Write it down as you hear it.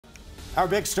Our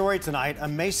big story tonight, a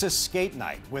Mesa skate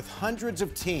night with hundreds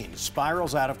of teens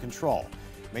spirals out of control.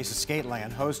 Mesa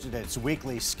Skateland hosted its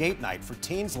weekly skate night for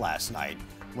teens last night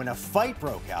when a fight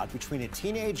broke out between a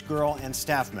teenage girl and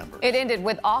staff members. It ended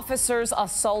with officers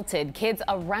assaulted, kids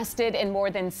arrested, and more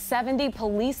than 70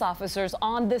 police officers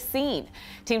on the scene.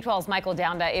 Team 12's Michael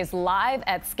Doudna is live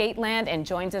at Skateland and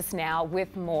joins us now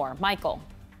with more. Michael.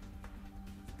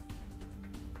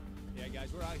 Yeah,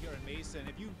 guys, we're out here in Mesa, and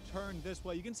if you turn this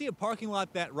way, you can see a parking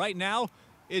lot that right now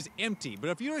is empty. But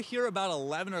if you were here about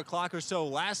 11 o'clock or so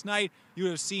last night, you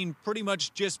would have seen pretty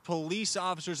much just police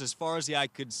officers as far as the eye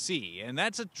could see. And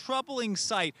that's a troubling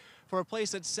sight for a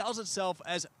place that sells itself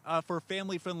as for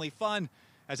family-friendly fun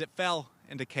as it fell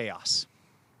into chaos.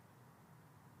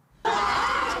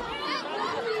 I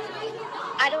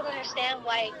don't understand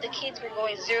why the kids were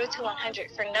going 0 to 100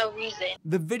 for no reason.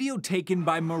 The video taken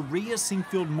by Maria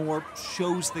Singfield Moore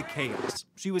shows the chaos.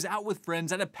 She was out with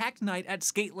friends at a packed night at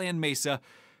Skateland Mesa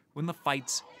when the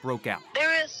fights broke out. There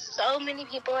were so many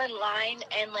people in line,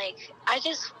 and I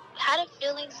just had a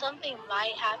feeling something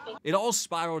might happen. It all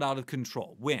spiraled out of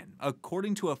control when,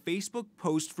 according to a Facebook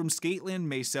post from Skateland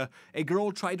Mesa, a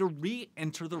girl tried to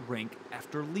re-enter the rink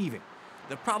after leaving.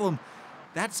 The problem,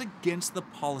 that's against the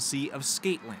policy of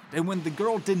Skateland. And when the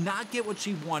girl did not get what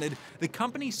she wanted, the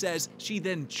company says she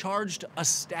then charged a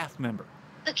staff member.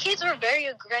 The kids were very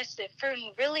aggressive for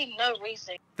really no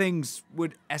reason. Things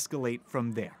would escalate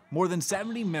from there. More than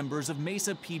 70 members of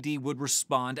Mesa PD would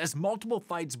respond as multiple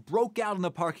fights broke out in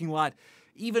the parking lot.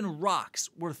 Even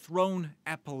rocks were thrown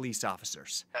at police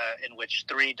officers. In which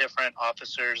 3 different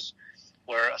officers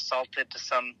were assaulted to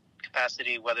some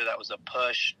capacity, whether that was a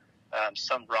push.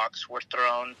 Some rocks were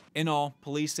thrown. In all,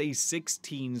 police say 6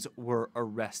 teens were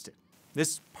arrested.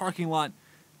 This parking lot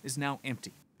is now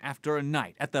empty after a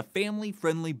night at the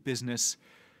family-friendly business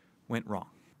went wrong.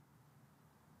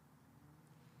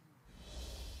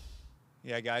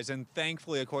 Yeah, guys, and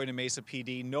thankfully, according to Mesa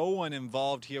PD, no one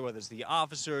involved here, whether it's the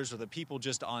officers or the people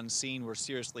just on scene, were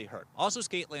seriously hurt. Also,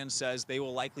 Skateland says they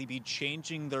will likely be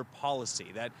changing their policy,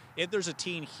 that if there's a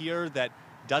teen here that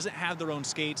doesn't have their own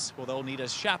skates, well, they'll need a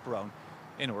chaperone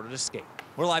in order to skate.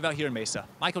 We're live out here in Mesa.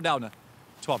 Michael Doudna,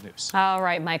 12 News. All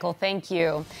right, Michael, thank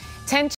you.